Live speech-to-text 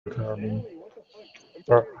Um,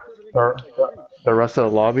 the, the rest of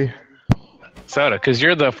the lobby. Soda, because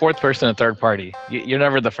you're the fourth person in third party. You're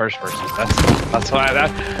never the first person. That's why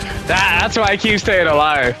that's why I keep staying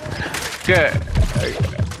alive. Good.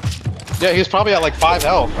 Yeah, he's probably at like 5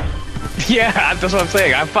 health. Yeah, that's what I'm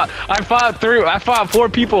saying. I fought 4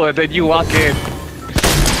 people and then you walk in.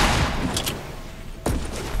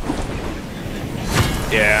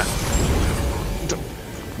 Yeah.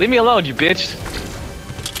 Leave me alone, you bitch.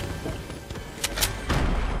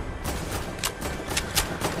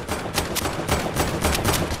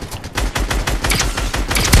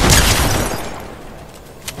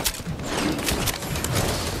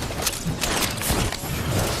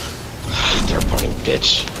 Third party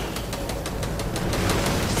bitch.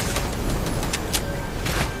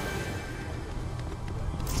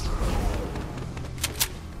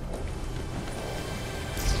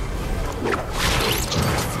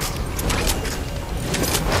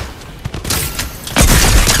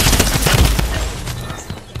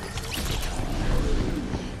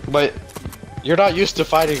 But you're not used to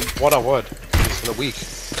fighting one-on-one. He's in a week.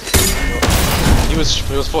 He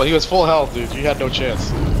was full health, dude. You had no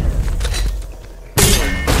chance.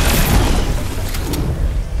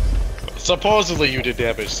 Supposedly you did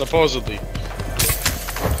damage. Supposedly.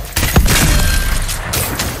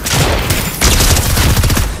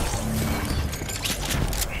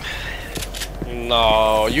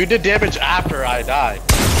 No, you did damage after I died.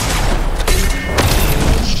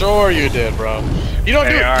 Sure you did, bro. You don't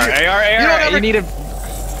do AR, you, AR, you AR. don't ever, You need a.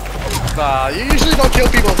 Nah, you usually don't kill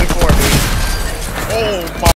people before, dude. Oh my.